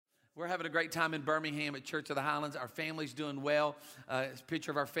We're having a great time in Birmingham at Church of the Highlands. Our family's doing well. It's a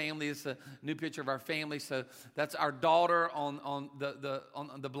picture of our family. It's a new picture of our family. So that's our daughter on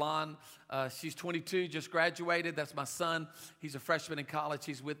the blonde. She's 22, just graduated. That's my son. He's a freshman in college.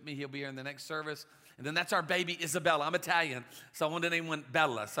 He's with me. He'll be here in the next service. And then that's our baby, Isabella. I'm Italian, so I wanted to name one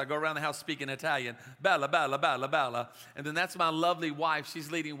Bella. So I go around the house speaking Italian. Bella, Bella, Bella, Bella. And then that's my lovely wife.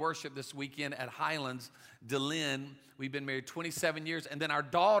 She's leading worship this weekend at Highlands, DeLynn. We've been married 27 years. And then our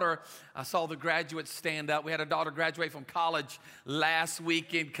daughter, I saw the graduates stand up. We had a daughter graduate from college last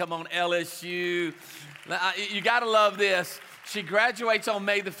weekend. Come on, LSU. You got to love this. She graduates on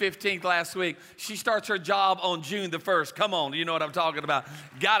May the 15th last week. She starts her job on June the 1st. Come on, you know what I'm talking about.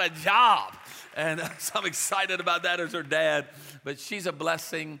 Got a job. And so I'm excited about that as her dad. But she's a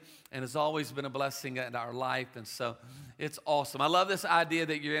blessing and has always been a blessing in our life. And so it's awesome. I love this idea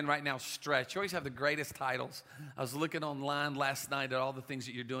that you're in right now, Stretch. You always have the greatest titles. I was looking online last night at all the things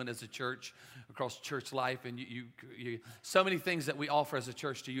that you're doing as a church, across church life, and you so many things that we offer as a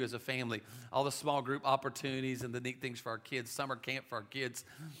church to you as a family. All the small group opportunities and the neat things for our kids, summer camp for our kids.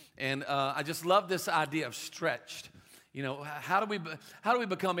 And I just love this idea of stretched. You know, how do we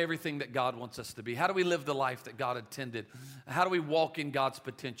become everything that God wants us to be? How do we live the life that God intended? How do we walk in God's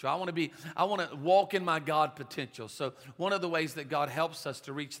potential? I want to walk in my God potential. So one of the ways that God helps us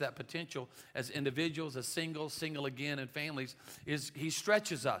to reach that potential as individuals, as singles, single again, and families, is He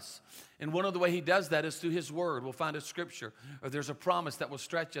stretches us. And one of the way He does that is through His Word. We'll find a scripture, or there's a promise that will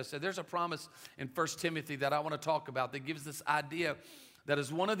stretch us. And there's a promise in 1 Timothy that I want to talk about that gives this idea. That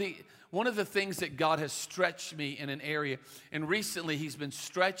is one of the things that God has stretched me in an area. And recently He's been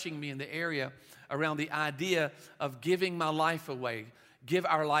stretching me in the area around the idea of giving my life away, give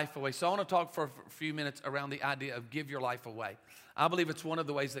our life away. So I want to talk for a few minutes around the idea of give your life away. I believe it's one of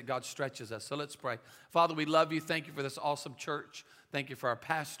the ways that God stretches us. So let's pray. Father, we love You. Thank You for this awesome church. Thank You for our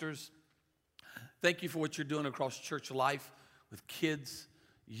pastors. Thank You for what You're doing across church life with kids,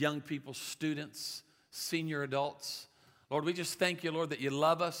 young people, students, senior adults. Lord, we just thank You, Lord, that You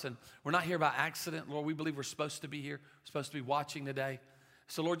love us, and we're not here by accident. Lord, we believe we're supposed to be here, we're supposed to be watching today.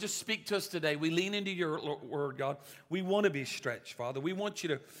 So, Lord, just speak to us today. We lean into Your word, God. We want to be stretched, Father. We want You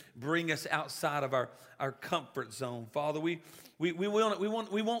to bring us outside of our comfort zone, Father. We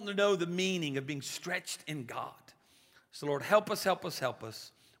want to know the meaning of being stretched in God. So, Lord, help us, help us, help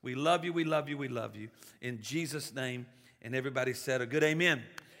us. We love You, we love You, we love You. In Jesus' name, and everybody said a good amen.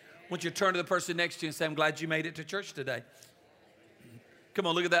 I want you to turn to the person next to you and say, I'm glad you made it to church today. Come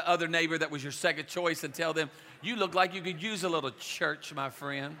on, look at that other neighbor that was your second choice and tell them, you look like you could use a little church, my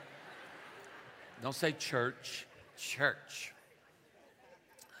friend. Don't say church, church.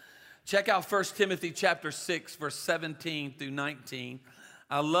 Check out 1 Timothy chapter 6, verse 17 through 19.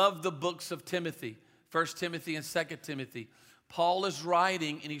 I love the books of Timothy, 1 Timothy and 2 Timothy. Paul is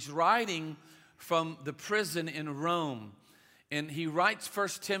writing, and he's writing from the prison in Rome. And he writes 1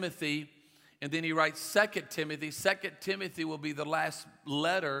 Timothy, and then he writes 2 Timothy. 2 Timothy will be the last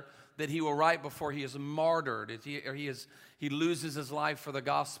letter that he will write before he is martyred. He loses his life for the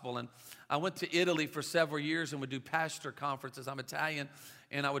gospel. And I went to Italy for several years and would do pastor conferences. I'm Italian,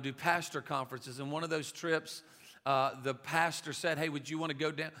 and I would do pastor conferences. And one of those trips, the pastor said, hey, would you want to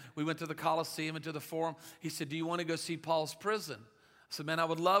go down? We went to the Colosseum and to the Forum. He said, do you want to go see Paul's prison? I said, man, I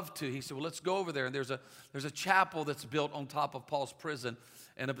would love to. He said, well, let's go over there. And there's a chapel that's built on top of Paul's prison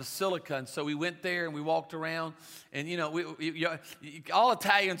and a basilica. And so we went there and we walked around. And, you know, all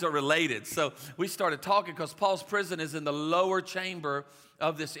Italians are related. So we started talking because Paul's prison is in the lower chamber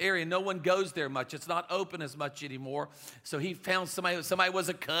of this area. No one goes there much. It's not open as much anymore. So he found somebody was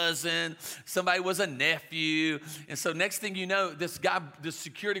a cousin, somebody was a nephew. And so next thing you know, this guy, this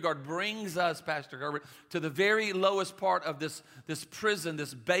security guard brings us, Pastor Herbert, to the very lowest part of this prison,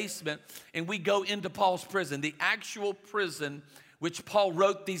 this basement, and we go into Paul's prison, the actual prison which Paul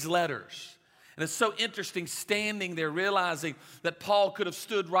wrote these letters. And it's so interesting standing there realizing that Paul could have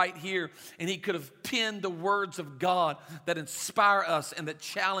stood right here and he could have penned the words of God that inspire us and that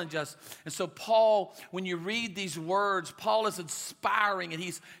challenge us. And so Paul, when you read these words, Paul is inspiring and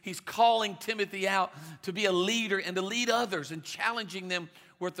he's calling Timothy out to be a leader and to lead others and challenging them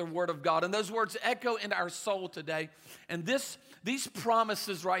with the word of God. And those words echo into our soul today. And these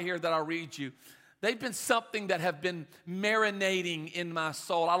promises right here that I'll read you, they've been something that have been marinating in my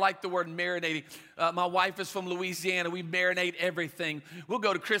soul. I like the word marinating. My wife is from Louisiana. We marinate everything. We'll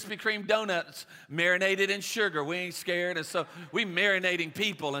go to Krispy Kreme donuts, marinated in sugar. We ain't scared. And so we marinating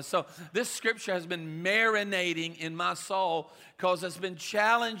people. And so this scripture has been marinating in my soul because it's been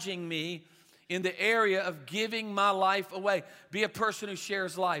challenging me in the area of giving my life away. Be a person who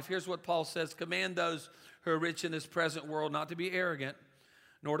shares life. Here's what Paul says. Command those who are rich in this present world not to be arrogant,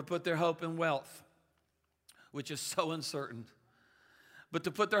 nor to put their hope in wealth, which is so uncertain, but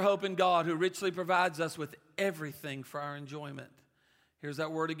to put their hope in God, who richly provides us with everything for our enjoyment. Here's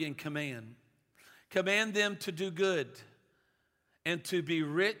that word again, command. Command them to do good and to be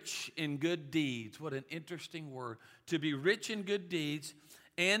rich in good deeds. What an interesting word. To be rich in good deeds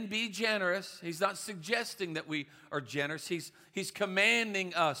and be generous. He's not suggesting that we are generous. He's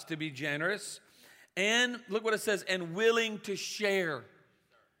commanding us to be generous. And look what it says, and willing to share.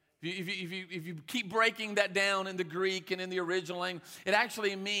 If you keep breaking that down in the Greek and in the original language, it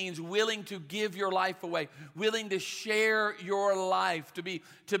actually means willing to give your life away, willing to share your life, to be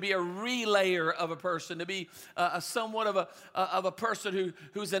a relayer of a person, to be somewhat of a person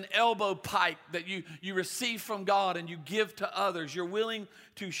who's an elbow pipe that you receive from God and you give to others. You're willing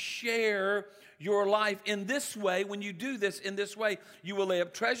to share your life in this way. When you do this in this way, you will lay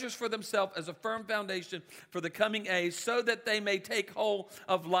up treasures for themselves as a firm foundation for the coming age, so that they may take hold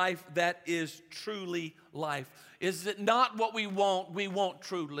of life that is truly life. Is it not what we want? We want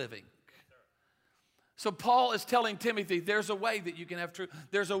true living. So Paul is telling Timothy, there's a way that you can have truth.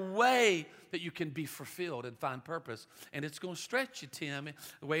 There's a way that you can be fulfilled and find purpose. And it's going to stretch you, Tim.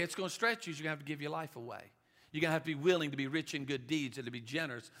 The way it's going to stretch you is you're going to have to give your life away. You're going to have to be willing to be rich in good deeds and to be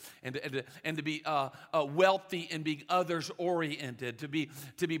generous and to be wealthy and being others-oriented, to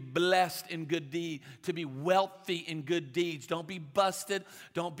be blessed in good deeds, to be wealthy in good deeds. Don't be busted.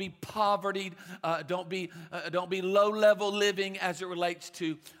 Don't be povertied. Don't be low-level living as it relates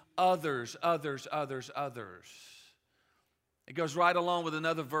to others. It goes right along with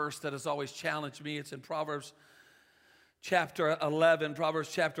another verse that has always challenged me. It's in Proverbs chapter 11,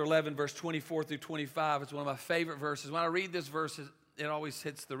 verse 24 through 25. It's one of my favorite verses. When I read this verse, it always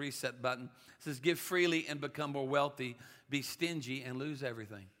hits the reset button. It says, give freely and become more wealthy. Be stingy and lose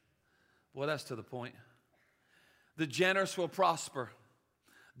everything. Well, that's to the point. The generous will prosper.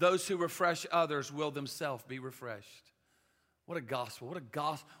 Those who refresh others will themselves be refreshed. What a gospel,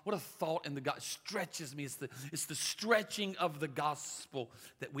 what a thought in the gospel. Stretches me. It's the stretching of the gospel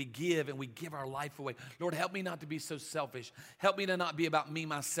that we give, and we give our life away. Lord, help me not to be so selfish. Help me to not be about me,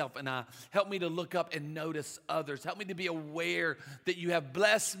 myself, and I. Help me to look up and notice others. Help me to be aware that you have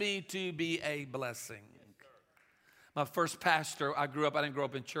blessed me to be a blessing. My first pastor, I didn't grow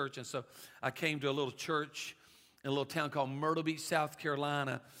up in church, and so I came to a little church in a little town called Myrtle Beach, South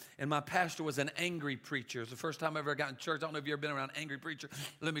Carolina. And my pastor was an angry preacher. It was the first time I ever got in church. I don't know if you've ever been around an angry preacher.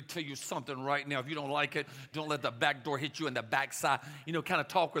 Let me tell you something right now. If you don't like it, don't let the back door hit you in the backside. You know, kind of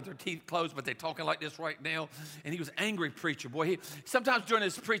talk with their teeth closed, but they're talking like this right now. And he was an angry preacher. Boy, sometimes during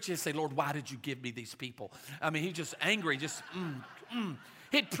his preaching, he'd say, Lord, why did you give me these people? I mean, he's just angry,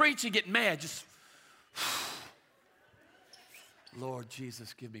 He'd preach and get mad, just, Lord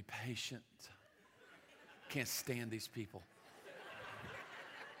Jesus, give me patience. Can't stand these people.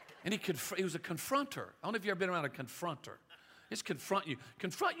 And he was a confronter. I don't know if you've ever been around a confronter. Just confront you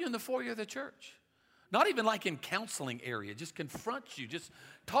in the foyer of the church. Not even like in counseling area. Just confront you. Just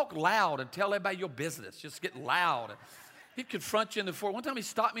talk loud and tell everybody your business. Just get loud. He'd confront you in the foyer. One time he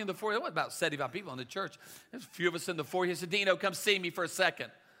stopped me in the foyer. There was about 75 people in the church. There's a few of us in the foyer. He said, Dino, come see me for a second.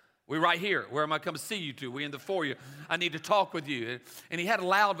 We're right here. Where am I coming to see you to? We're in the foyer. I need to talk with you. And he had a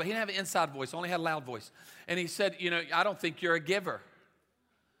loud, but he didn't have an inside voice. Only had a loud voice. And he said, I don't think you're a giver.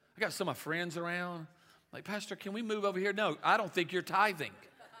 I got some of my friends around. Like, Pastor, can we move over here? No, I don't think you're tithing.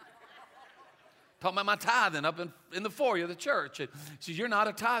 Talking about my tithing up in the foyer of the church. And he said, you're not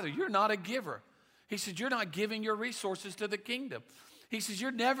a tither. You're not a giver. He said, you're not giving your resources to the kingdom. He says,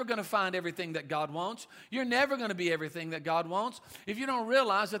 you're never going to find everything that God wants. You're never going to be everything that God wants if you don't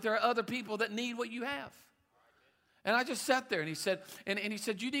realize that there are other people that need what you have. And I just sat there, and he said,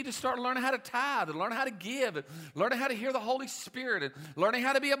 you need to start learning how to tithe and learn how to give and learning how to hear the Holy Spirit and learning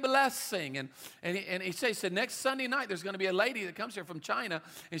how to be a blessing. And he said, next Sunday night, there's going to be a lady that comes here from China,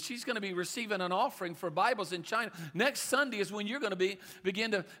 and she's going to be receiving an offering for Bibles in China. Next Sunday is when you're going to begin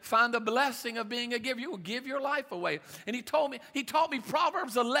to find the blessing of being a giver. You will give your life away. And he taught me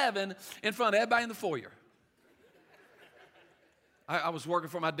Proverbs 11 in front of everybody in the foyer. I was working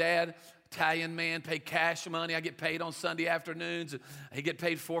for my dad. Italian man, pay cash money. I get paid on Sunday afternoons. I get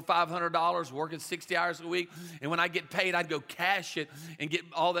paid $400 or $500, working 60 hours a week. And when I get paid, I'd go cash it and get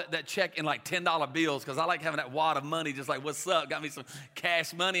all that check in like $10 bills, because I like having that wad of money, just like, what's up? Got me some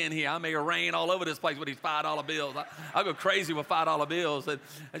cash money in here. I may rain all over this place with these $5 bills. I go crazy with $5 bills. And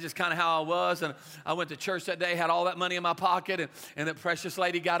that's just kind of how I was. And I went to church that day, had all that money in my pocket. And the precious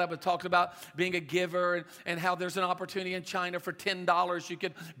lady got up and talked about being a giver and how there's an opportunity in China for $10. You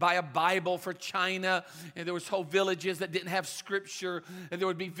could buy a Bible Bible for China, and there was whole villages that didn't have scripture, and there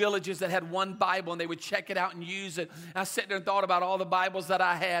would be villages that had one Bible, and they would check it out and use it. And I sat there and thought about all the Bibles that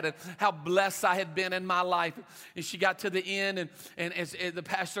I had and how blessed I had been in my life. And she got to the end, and as the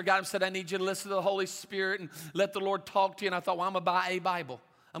pastor got him, said, I need you to listen to the Holy Spirit and let the Lord talk to you. And I thought, well, I'm going to buy a Bible.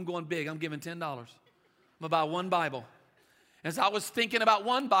 I'm going big. I'm giving $10. I'm going to buy one Bible. As I was thinking about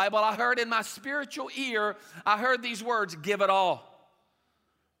one Bible, I heard in my spiritual ear, I heard these words, give it all.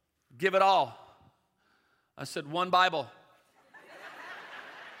 Give it all. I said, one Bible.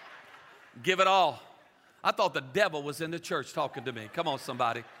 Give it all. I thought the devil was in the church talking to me. Come on,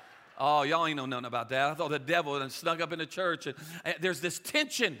 somebody. Oh, y'all ain't know nothing about that. I thought the devil had snuck up in the church. And there's this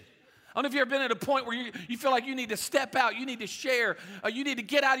tension. I don't know if you've ever been at a point where you feel like you need to step out, you need to share, you need to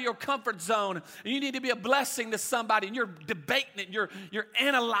get out of your comfort zone, and you need to be a blessing to somebody, and you're debating it, you're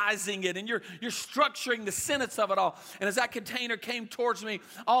analyzing it, and you're structuring the sentence of it all. And as that container came towards me,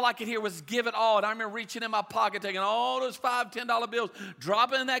 all I could hear was give it all. And I remember reaching in my pocket, taking all those $5, $10 bills,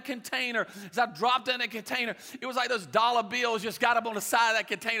 dropping in that container. As I dropped in that container, it was like those dollar bills just got up on the side of that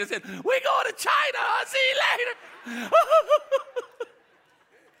container and said, we going to China, I'll see you later.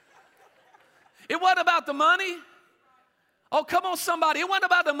 It wasn't about the money. Oh, come on, somebody. It wasn't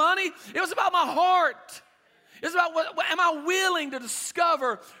about the money. It was about my heart. It was about what am I willing to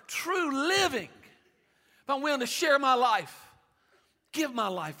discover true living? If I'm willing to share my life, give my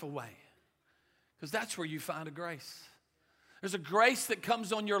life away. Because that's where you find a grace. There's a grace that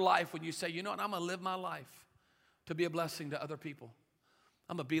comes on your life when you say, you know what, I'm going to live my life to be a blessing to other people.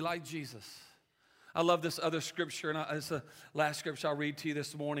 I'm going to be like Jesus. I love this other scripture, and it's the last scripture I'll read to you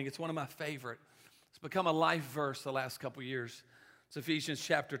this morning. It's one of my favorite. It's become a life verse the last couple years. It's Ephesians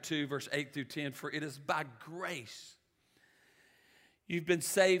chapter 2, verse 8 through 10. For it is by grace you've been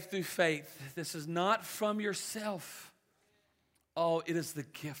saved through faith. This is not from yourself. Oh, it is the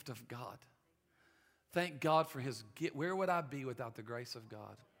gift of God. Thank God for his gift. Where would I be without the grace of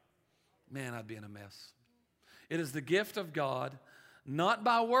God? Man, I'd be in a mess. It is the gift of God, not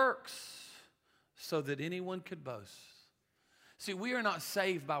by works, so that anyone could boast. See, we are not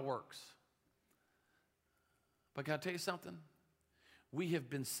saved by works. But can I tell you something? We have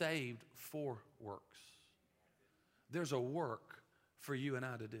been saved for works. There's a work for you and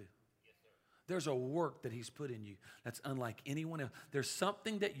I to do. There's a work that he's put in you that's unlike anyone else. There's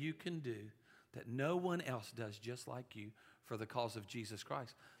something that you can do that no one else does just like you for the cause of Jesus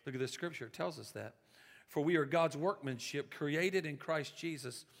Christ. Look at this scripture. It tells us that. For we are God's workmanship, created in Christ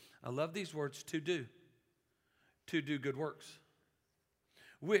Jesus. I love these words, to do good works,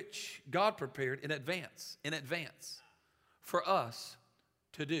 which God prepared in advance for us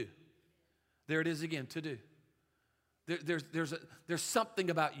to do. There it is again, to do. There's something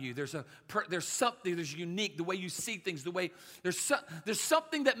about you. There's something. There's unique. The way you see things. The way there's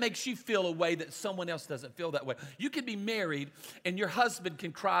something that makes you feel a way that someone else doesn't feel that way. You can be married, and your husband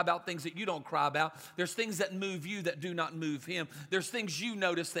can cry about things that you don't cry about. There's things that move you that do not move him. There's things you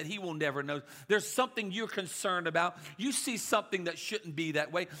notice that he will never notice. There's something you're concerned about. You see something that shouldn't be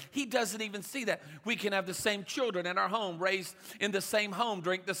that way. He doesn't even see that. We can have the same children in our home, raised in the same home,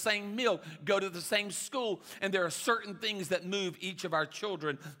 drink the same milk, go to the same school, and there are certain things that move each of our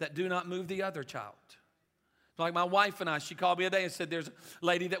children that do not move the other child. Like my wife and I, she called me a day and said, there's a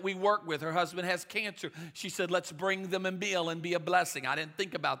lady that we work with. Her husband has cancer. She said, let's bring them a meal and be a blessing. I didn't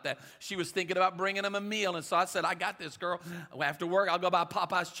think about that. She was thinking about bringing them a meal. And so I said, I got this, girl. After work, I'll go buy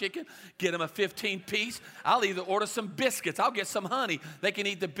Popeye's chicken, get them a 15-piece. I'll either order some biscuits. I'll get some honey. They can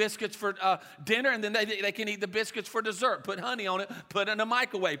eat the biscuits for dinner, and then they can eat the biscuits for dessert. Put honey on it. Put it in the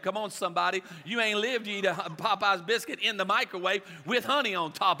microwave. Come on, somebody. You ain't lived. You eat a Popeye's biscuit in the microwave with honey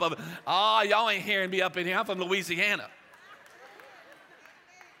on top of it. Oh, y'all ain't hearing me up in here. I'm from Louisiana.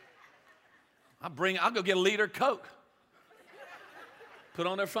 I'll go get a liter of Coke. Put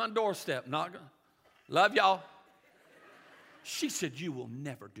on their front doorstep. Love y'all. She said, you will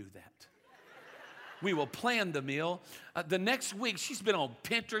never do that. We will plan the meal. The next week, she's been on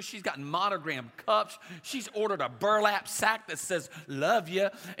Pinterest. She's gotten monogrammed cups. She's ordered a burlap sack that says, love you.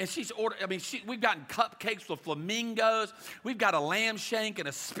 And we've gotten cupcakes with flamingos. We've got a lamb shank and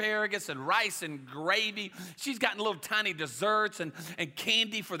asparagus and rice and gravy. She's gotten little tiny desserts and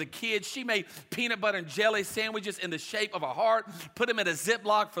candy for the kids. She made peanut butter and jelly sandwiches in the shape of a heart, put them in a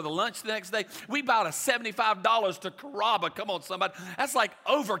Ziploc for the lunch the next day. We bought a $75 to Carrabba. Come on, somebody. That's like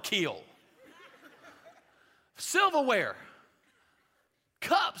overkill. Silverware,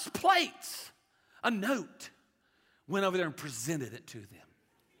 cups, plates, a note. Went over there and presented it to them.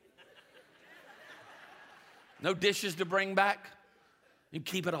 No dishes to bring back. You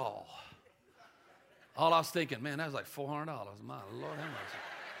keep it all. All I was thinking, man, that was like $400. My Lord, how much?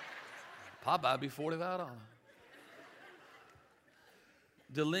 Popeye would be $45.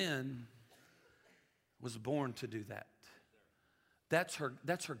 Delynn was born to do that. That's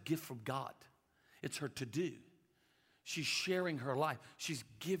her gift from God. It's her to do. She's sharing her life. She's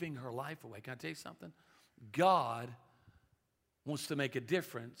giving her life away. Can I tell you something? God wants to make a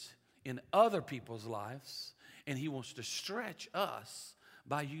difference in other people's lives, and he wants to stretch us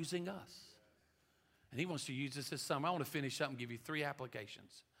by using us. And he wants to use us this summer. I want to finish up and give you 3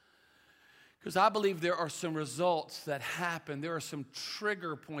 applications. Because I believe there are some results that happen. There are some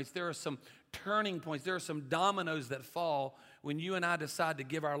trigger points. There are some turning points. There are some dominoes that fall when you and I decide to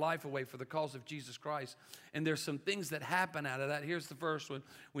give our life away for the cause of Jesus Christ. And there's some things that happen out of that. Here's the first one.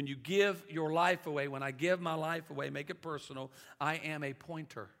 When you give your life away, when I give my life away, make it personal, I am a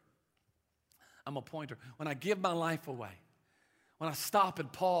pointer. I'm a pointer. When I give my life away, when I stop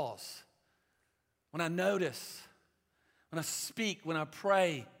and pause, when I notice, when I speak, when I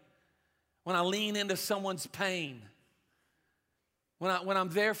pray, when I lean into someone's pain, when I'm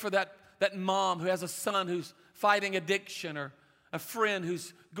there for that mom who has a son who's fighting addiction, or a friend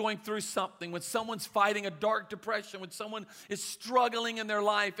who's going through something, when someone's fighting a dark depression, when someone is struggling in their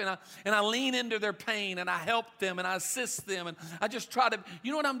life, and I lean into their pain, and I help them, and I assist them, and I just try to, you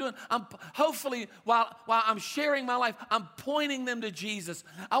know what I'm doing? I'm hopefully, while I'm sharing my life, I'm pointing them to Jesus.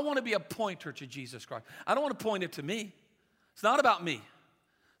 I want to be a pointer to Jesus Christ. I don't want to point it to me. It's not about me.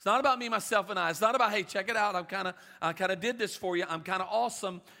 It's not about me, myself, and I. It's not about, hey, check it out. I kind of did this for you. I'm kind of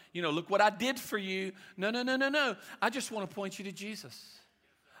awesome. You know, look what I did for you. No. I just want to point you to Jesus.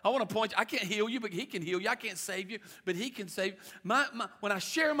 I want to point you. I can't heal you, but he can heal you. I can't save you, but he can save you. When I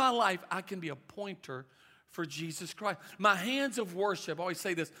share my life, I can be a pointer for Jesus Christ. My hands of worship, I always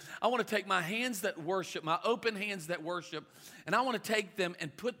say this, I want to take my hands that worship, my open hands that worship, and I want to take them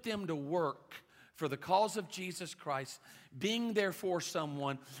and put them to work for the cause of Jesus Christ, being there for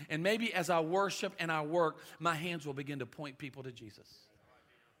someone. And maybe as I worship and I work, my hands will begin to point people to Jesus.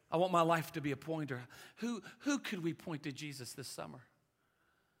 I want my life to be a pointer. Who could we point to Jesus this summer?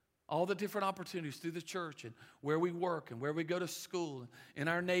 All the different opportunities through the church and where we work and where we go to school, in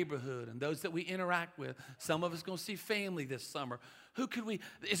our neighborhood and those that we interact with. Some of us going to see family this summer.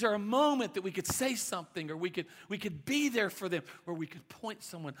 Is there a moment that we could say something, or we could be there for them, where we could point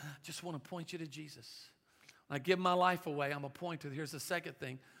someone? I just want to point you to Jesus. When I give my life away, I'm a pointer. Here's the second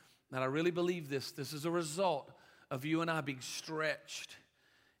thing, and I really believe this. This is a result of you and I being stretched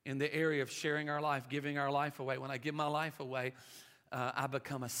in the area of sharing our life, giving our life away. When I give my life away, I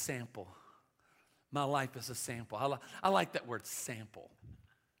become a sample. My life is a sample. I like that word, sample.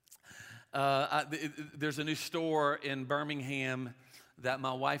 There's a new store in Birmingham that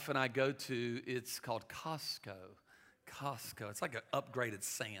my wife and I go to. It's called Costco. It's like an upgraded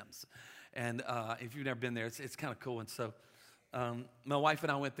Sam's. And if you've never been there, it's kind of cool. And so my wife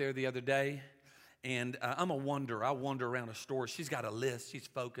and I went there the other day. And I'm a wanderer. I wander around a store. She's got a list. She's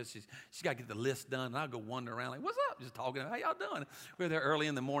focused. She's got to get the list done. And I'll go wander around like, what's up? Just talking. How y'all doing? We're there early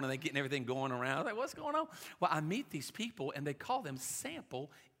in the morning. They're getting everything going around. I'm like, what's going on? Well, I meet these people, and they call them sample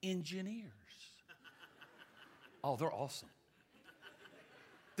engineers. Oh, they're awesome.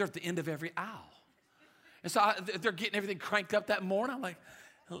 They're at the end of every aisle. And so they're getting everything cranked up that morning. I'm like,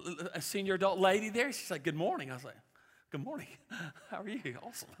 a senior adult lady there. She's like, good morning. I was like, good morning. How are you?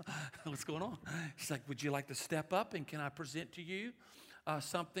 Awesome. What's going on? She's like, would you like to step up, and can I present to you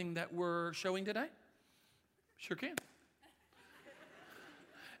something that we're showing today? Sure can.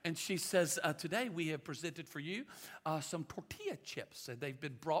 And she says, today we have presented for you some tortilla chips. And they've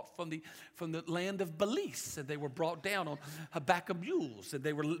been brought from the land of Belize. And they were brought down on a back of mules. And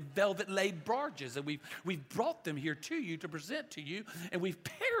they were velvet-laid barges. And we've brought them here to you to present to you. And we've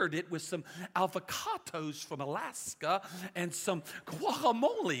paired it with some avocados from Alaska and some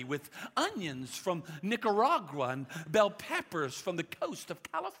guacamole with onions from Nicaragua and bell peppers from the coast of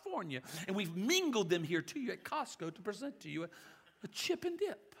California. And we've mingled them here to you at Costco to present to you a chip and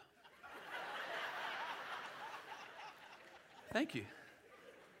dip. Thank you.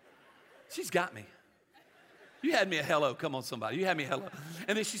 She's got me. You had me a hello. Come on, somebody. You had me a hello.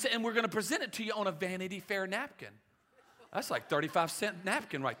 And then she said, and we're going to present it to you on a Vanity Fair napkin. That's like 35-cent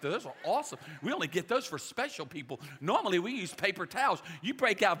napkin right there. Those are awesome. We only get those for special people. Normally, we use paper towels. You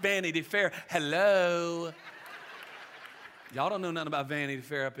break out Vanity Fair. Hello. Y'all don't know nothing about Vanity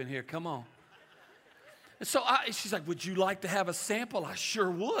Fair up in here. Come on. And so she's like, would you like to have a sample? I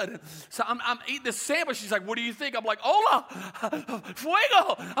sure would. And so I'm eating the sample. She's like, what do you think? I'm like, hola,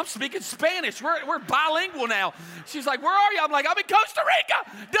 fuego. I'm speaking Spanish. We're bilingual now. She's like, where are you? I'm like, I'm in Costa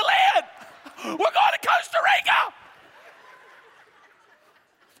Rica. Delynn, we're going to Costa Rica.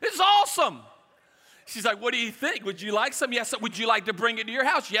 This is awesome. She's like, what do you think? Would you like some? Yes. Would you like to bring it to your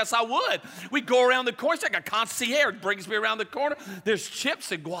house? Yes, I would. We go around the corner. It's like a concierge brings me around the corner. There's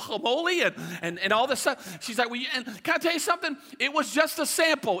chips and guacamole and all this stuff. She's like, and can I tell you something? It was just a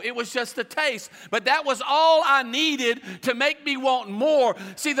sample. It was just a taste. But that was all I needed to make me want more.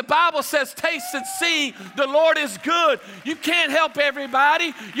 See, the Bible says, taste and see the Lord is good. You can't help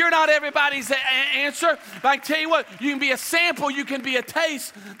everybody. You're not everybody's answer. But I can tell you what, you can be a sample. You can be a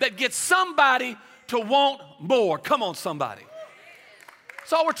taste that gets somebody to want more. Come on, somebody.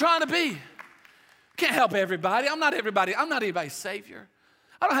 That's all we're trying to be. Can't help everybody. I'm not everybody. I'm not anybody's savior.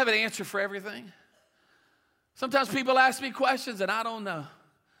 I don't have an answer for everything. Sometimes people ask me questions and I don't know.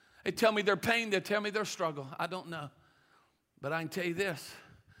 They tell me their pain. They tell me their struggle. I don't know. But I can tell you this.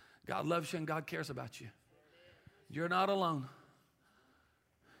 God loves you and God cares about you. You're not alone.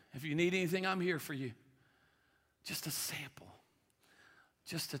 If you need anything, I'm here for you. Just a sample.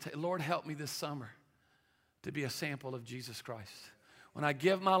 Just to Lord, help me this summer to be a sample of Jesus Christ. When I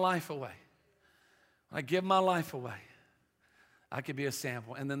give my life away, I could be a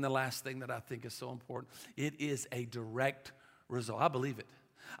sample. And then the last thing that I think is so important, it is a direct result. I believe it.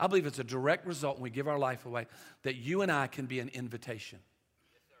 I believe it's a direct result when we give our life away that you and I can be an invitation.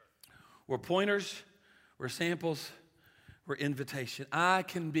 We're pointers, we're samples, we're invitation. I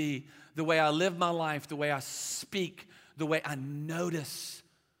can be the way I live my life, the way I speak, the way I notice,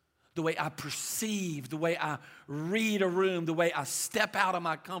 the way I perceive, the way I read a room, the way I step out of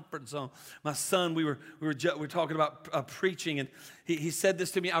my comfort zone. My son, we were talking about preaching, and he said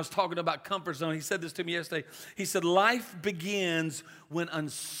this to me. I was talking about comfort zone. He said this to me yesterday. He said, life begins when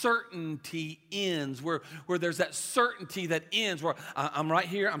uncertainty ends, where there's that certainty that ends, where I'm right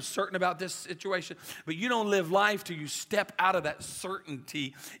here, I'm certain about this situation, but you don't live life till you step out of that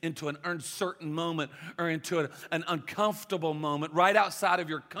certainty into an uncertain moment or into an uncomfortable moment right outside of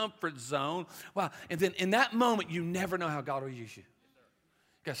your comfort zone. Wow. And then in that moment, you never know how God will use you.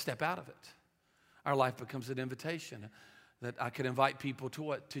 You got to step out of it. Our life becomes an invitation that I could invite people to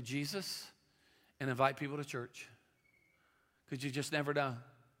what? To Jesus and invite people to church. Because you just never know.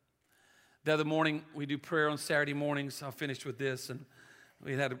 The other morning, we do prayer on Saturday mornings. I'll finish with this. And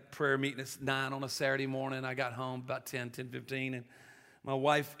we had a prayer meeting at 9 on a Saturday morning. I got home about 10:15. And my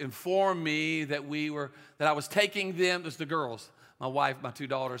wife informed me that I was taking them, it was the girls, my wife, my 2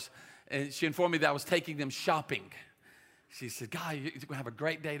 daughters, and she informed me that I was taking them shopping. She said, God, you're going to have a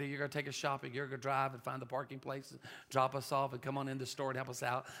great day today. You're going to take us shopping. You're going to drive and find the parking place and drop us off and come on in the store and help us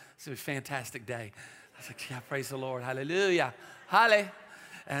out. It's a fantastic day. I was like, yeah, praise the Lord. Hallelujah. Hallelujah.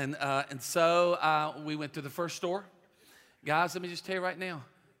 And so we went to the first store. Guys, let me just tell you right now,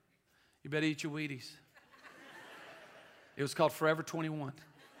 you better eat your Wheaties. It was called Forever 21.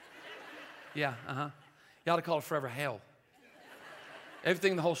 Yeah, You ought to call it Forever Hell.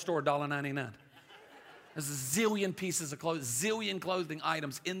 Everything in the whole store, $1.99. There's a zillion pieces of clothing, zillion clothing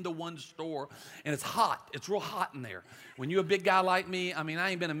items in the one store, and it's hot. It's real hot in there. When you're a big guy like me, I mean,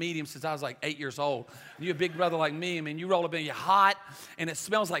 I ain't been a medium since I was like 8 years old. When you're a big brother like me, I mean, you roll up in, you're hot, and it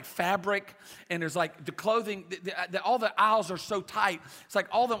smells like fabric, and there's like the clothing, all the aisles are so tight. It's like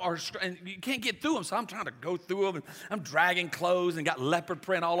all of them are, and you can't get through them, so I'm trying to go through them, and I'm dragging clothes, and got leopard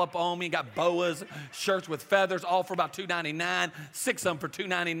print all up on me, and got boas, shirts with feathers, all for about $2.99, 6 of them for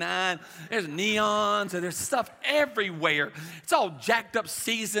 $2.99. There's neons, and there's stuff everywhere. It's all jacked up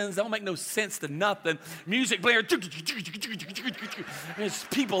seasons. They don't make no sense to nothing. Music blaring. There's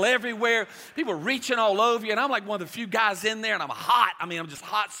people everywhere. People reaching all over you. And I'm like one of the few guys in there, and I'm hot. I mean, I'm just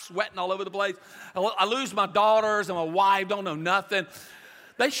hot, sweating all over the place. I lose my daughters and my wife, don't know nothing.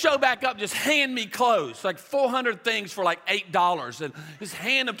 They show back up, just hand me clothes, like 400 things for like $8, and just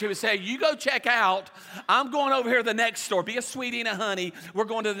hand them to me and say, you go check out. I'm going over here to the next store. Be a sweetie and a honey. We're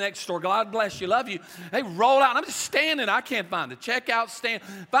going to the next store. God bless you. Love you. They roll out, and I'm just standing. I can't find the checkout stand.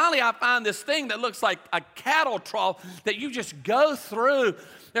 Finally, I find this thing that looks like a cattle trough that you just go through.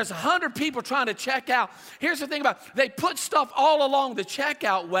 There's 100 people trying to check out. Here's the thing about it. They put stuff all along the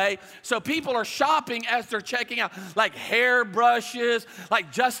checkout way, so people are shopping as they're checking out, like hair brushes, like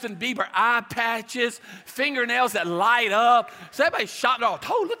Justin Bieber eye patches, fingernails that light up. So everybody's shopping.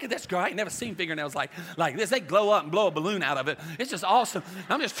 Oh, look at this girl. I ain't never seen fingernails like this. They glow up and blow a balloon out of it. It's just awesome.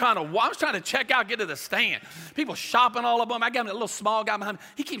 I'm trying to check out, get to the stand. People shopping all over them. I got a little small guy behind me.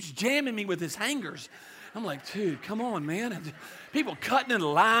 He keeps jamming me with his hangers. I'm like, dude, come on, man. People cutting in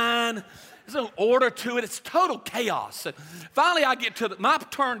line. There's no order to it. It's total chaos. And finally, I get to my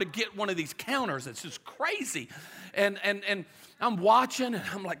turn to get one of these counters. It's just crazy. And I'm watching, and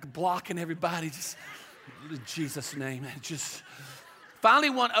I'm like blocking everybody. Just in Jesus' name. And just finally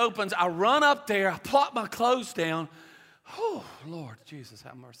one opens. I run up there. I plop my clothes down. Oh, Lord Jesus,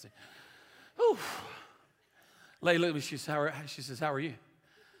 have mercy. Whew. Lady looked at me, she says, how are you?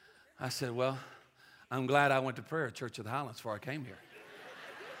 I said, well, I'm glad I went to prayer at Church of the Highlands before I came here.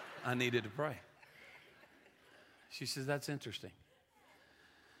 I needed to pray. She says, that's interesting.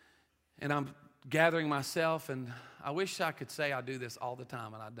 And I'm gathering myself, and I wish I could say I do this all the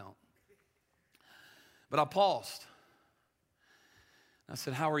time, and I don't. But I paused. I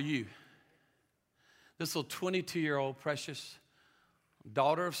said, how are you? This little 22-year-old precious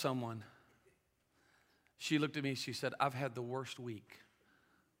daughter of someone, she looked at me, she said, I've had the worst week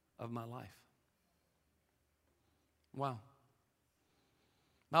of my life. Wow.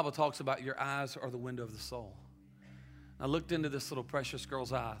 The Bible talks about your eyes are the window of the soul. I looked into this little precious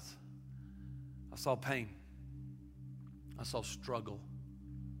girl's eyes. I saw pain. I saw struggle.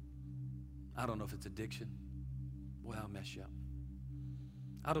 I don't know if it's addiction. Boy, I'll mess you up.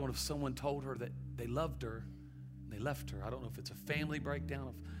 I don't know if someone told her that they loved her and they left her. I don't know if it's a family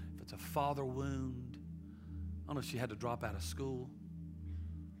breakdown, if it's a father wound. I don't know if she had to drop out of school.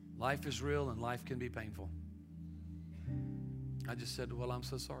 Life is real and life can be painful. I just said, well, I'm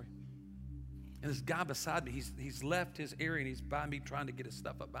so sorry. And this guy beside me, he's left his area and he's by me trying to get his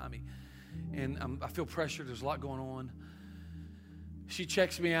stuff up by me. And I feel pressured. There's a lot going on. She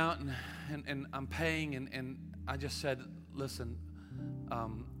checks me out and I'm paying. And I just said, listen,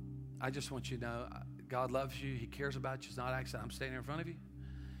 I just want you to know God loves you. He cares about you. It's not an accident. I'm standing in front of you.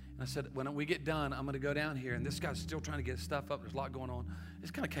 And I said, when we get done, I'm going to go down here. And this guy's still trying to get his stuff up. There's a lot going on.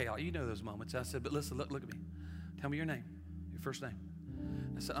 It's kind of chaotic. You know those moments. I said, but listen, look at me. Tell me your name, your first name.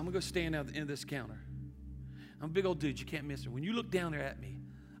 I said, I'm going to go stand at the end of this counter. I'm a big old dude. You can't miss me. When you look down there at me,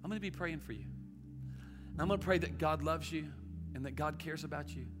 I'm going to be praying for you. And I'm going to pray that God loves you and that God cares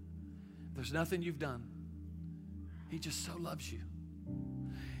about you. There's nothing you've done. He just so loves you.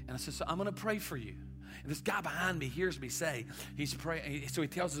 And I said, so I'm going to pray for you. And this guy behind me hears me say, he's praying. So he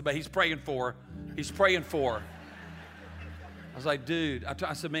tells us about he's praying for. I was like, dude,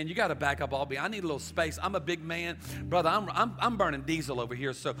 I said, man, you got to back up off me. I need a little space. I'm a big man. Brother, I'm burning diesel over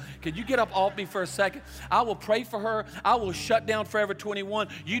here. So can you get up off me for a second? I will pray for her. I will shut down Forever 21.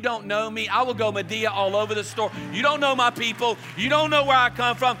 You don't know me. I will go Medea all over the store. You don't know my people. You don't know where I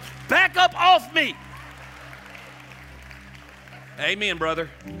come from. Back up off me. Amen, brother.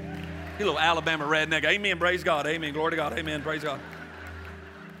 You little Alabama redneck. Amen, praise God. Amen, glory to God. Amen, praise God.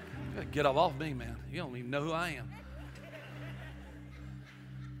 You gotta get up off me, man. You don't even know who I am.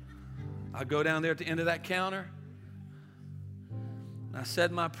 I go down there at the end of that counter, and I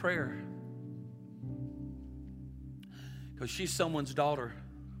said my prayer. Because she's someone's daughter.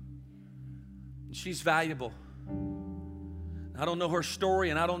 And she's valuable. I don't know her story,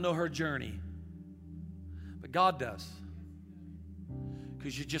 and I don't know her journey. But God does.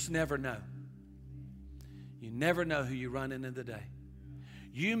 Because you just never know. You never know who you run into today.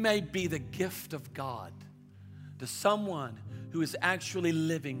 You may be the gift of God to someone who is actually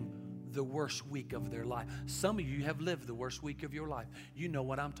living the worst week of their life. Some of you have lived the worst week of your life. You know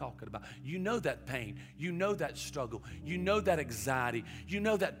what I'm talking about. You know that pain. You know that struggle. You know that anxiety. You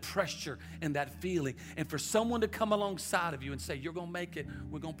know that pressure and that feeling. And for someone to come alongside of you and say, you're going to make it,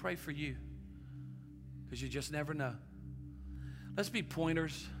 we're going to pray for you. Because you just never know. Let's be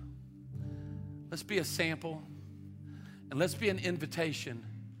pointers. Let's be a sample. And let's be an invitation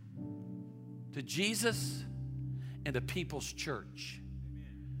to Jesus and to people's church.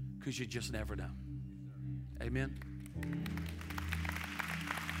 Because you just never know. Amen.